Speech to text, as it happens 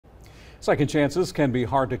Second chances can be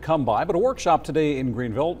hard to come by, but a workshop today in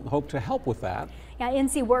Greenville hoped to help with that. Yeah,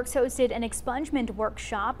 NC Works hosted an expungement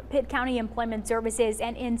workshop. Pitt County Employment Services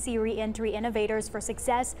and NC Reentry Innovators for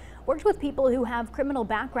Success worked with people who have criminal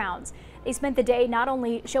backgrounds. They spent the day not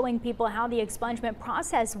only showing people how the expungement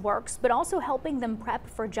process works, but also helping them prep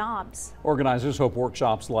for jobs. Organizers hope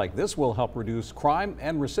workshops like this will help reduce crime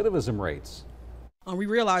and recidivism rates. We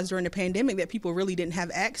realized during the pandemic that people really didn't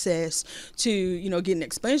have access to, getting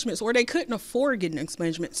expungements, or they couldn't afford getting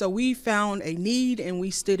expungement. So we found a need and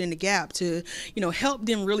we stood in the gap to, help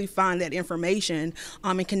them really find that information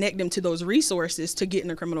and connect them to those resources to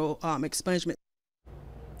getting a criminal expungement.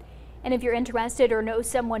 And if you're interested or know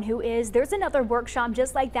someone who is, there's another workshop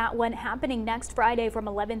just like that one happening next Friday from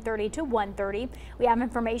 11:30 to 1:30. We have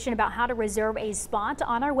information about how to reserve a spot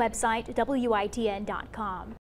on our website, WITN.com.